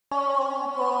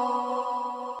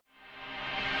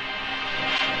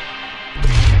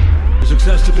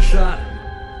success took a shot.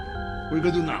 What are you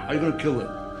gonna do now? How are you gonna kill it?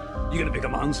 You gonna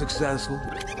become unsuccessful?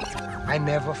 I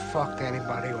never fucked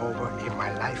anybody over in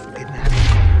my life. Didn't have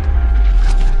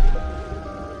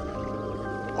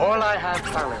it. All I had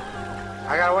fun.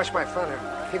 I gotta watch my friend.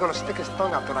 He's gonna stick his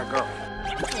tongue out to that girl.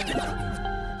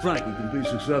 Frank, we can be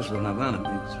successful and have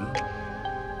enemies, huh?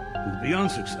 We can be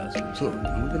unsuccessful, too,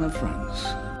 and we can have friends.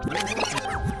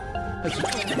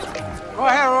 Go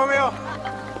ahead, Romeo.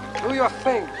 Do your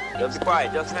thing. Just be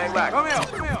quiet, just hang back. Romeo.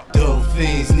 Dope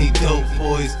fiends need dope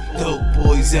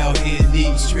boys out here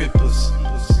need strippers.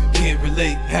 Can't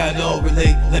relate, how it all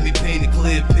relate, let me paint a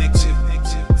clear picture.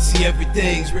 See,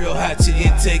 everything's real hot, you're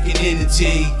intaking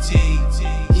energy.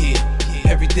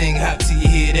 Yeah, everything hot till you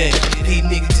hear that. These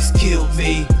niggas just killed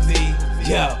me.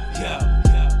 Yo.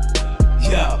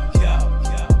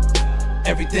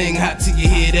 Everything hot till you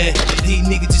hear that. These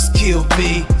niggas just killed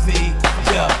me.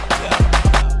 Yo.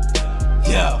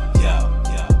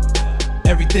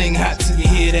 Everything hot till you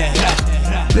hear that.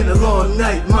 Been a long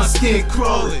night, my skin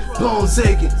crawling, bones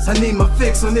aching. I need my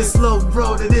fix on this low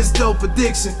road to this dope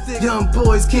addiction. Young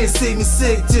boys can't see me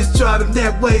sick, just tried them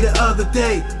that way the other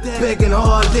day. Begging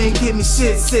hard, they ain't give me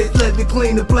shit. Sit, let me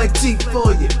clean the black Jeep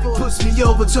for you. Push me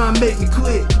over, try and make me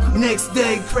quit. Next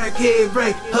day, crackhead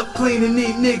Ray up cleaning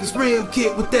these niggas rim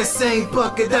kit with that same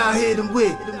bucket I hit them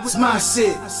with. It's my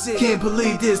shit. Can't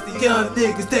believe this, the young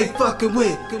niggas they fucking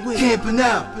with. Camping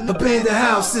out, abandoned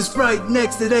house is right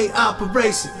next to they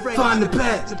operation. Find the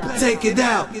pack, take it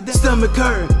out. Stomach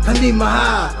hurt, I need my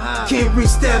high. Can't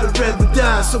reach that, I'd rather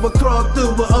die. So I crawled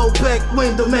through an old back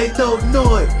window, made no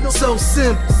noise. So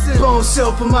simple, bone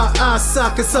show for my eye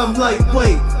sockets, I'm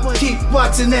lightweight. Keep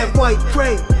watching that white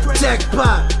crate.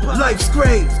 Jackpot, life's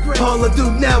great. All I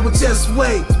do now is just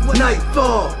wait.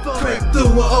 Nightfall, crack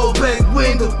through an old back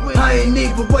window. I ain't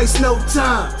even waste no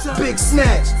time. Big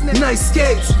snatch, nice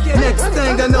skates. Next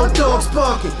thing I know, dogs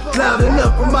barking. Loud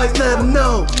enough, I might let them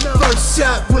know. First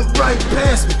shot went right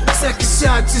past me. Second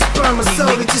shot just burned my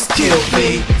soul, it just killed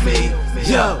me.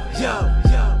 Yo.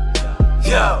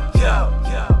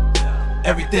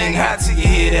 Everything hot till you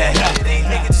hear that. These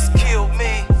niggas just killed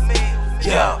me.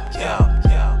 Yo.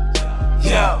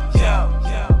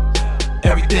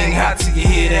 Everything hot till you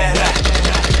hear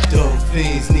that. Dope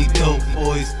fiends need dope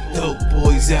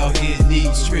boys out here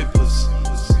need strippers.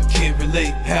 Can't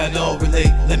relate, how it all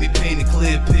relate, let me paint a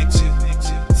clear picture.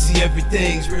 See,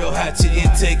 everything's real hot, you're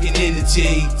intaking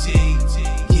energy.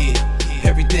 Yeah,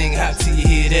 everything hot till you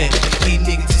hear that. These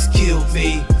niggas just killed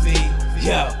me.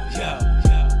 Yo.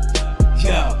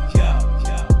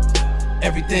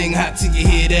 Everything hot till you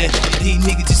hear that. These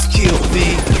niggas just killed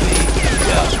me.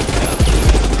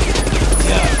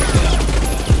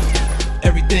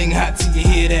 Everything hot till you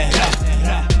hear that.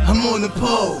 I'm on the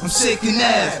pole, I'm shaking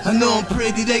ass. I know I'm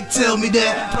pretty, they tell me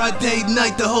that. Friday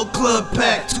night, the whole club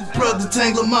packed. Two brothers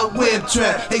tangle my web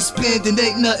trap. They spending,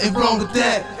 ain't nothing wrong with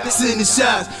that. Sending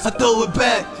shots, I throw it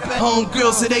back.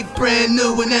 Homegirl say they brand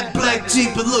new, and that black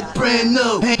Jeep, it look brand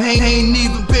new. Ain't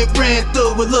even been ran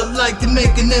through, it look like they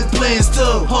making them plans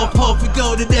too. Hope we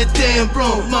go to that damn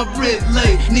room. My rent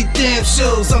late, need damn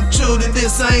shoes. I'm true to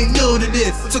this, I ain't new to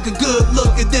this. Took a good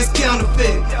look at this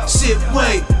counterfeit. Shit,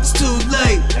 wait, it's too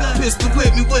late. Pistol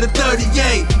with me with a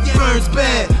 38. Burns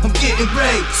bad, I'm getting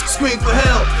raped. Scream for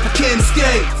help, I can't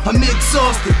escape. I'm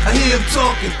exhausted, I hear him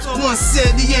talking. One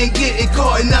said he ain't getting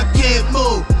caught and I can't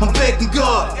move. I'm backing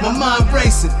guard, my mind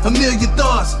racing, a million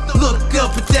thoughts. Look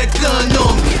up at that gun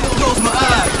on me. Close my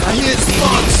eyes, I hear the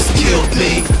sparks. Just killed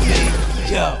me.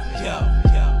 Yo.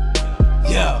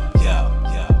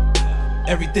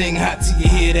 Everything hot till you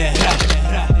hear that.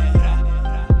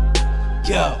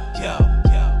 Yo.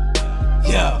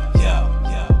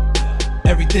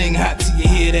 Everything hot till you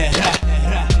hear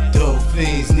that. Dope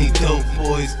fiends need dope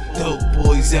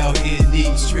boys out here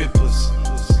need strippers.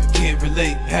 Can't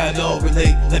relate, how it all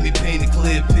relate, let me paint a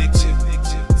clear picture.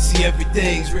 See,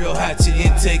 everything's real hot, you're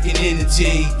intaking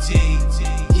energy.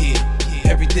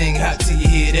 Yeah, everything hot till you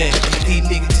hear that. These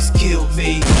niggas just killed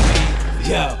me.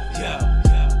 Yo.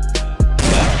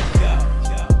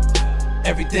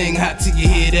 Everything hot till you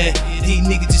hear that. These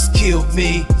niggas just killed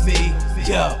me.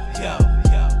 Yo.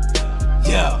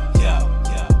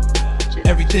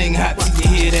 Everything hot till you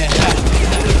hear that.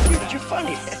 You're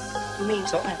funny. I mean,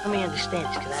 let me understand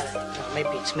this, because maybe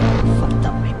it's me, I'm fucked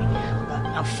up, maybe. But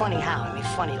I'm funny how? I mean,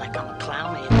 funny like I'm a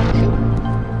clown,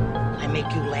 I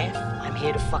make you laugh. I'm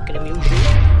here to fucking amuse you.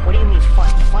 What do you mean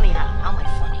funny? Funny how? How am I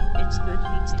funny? It's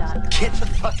goodbeats.com. Get the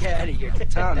fuck out of here,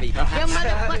 Tommy. You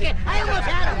motherfucker! I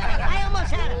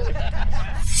almost had him!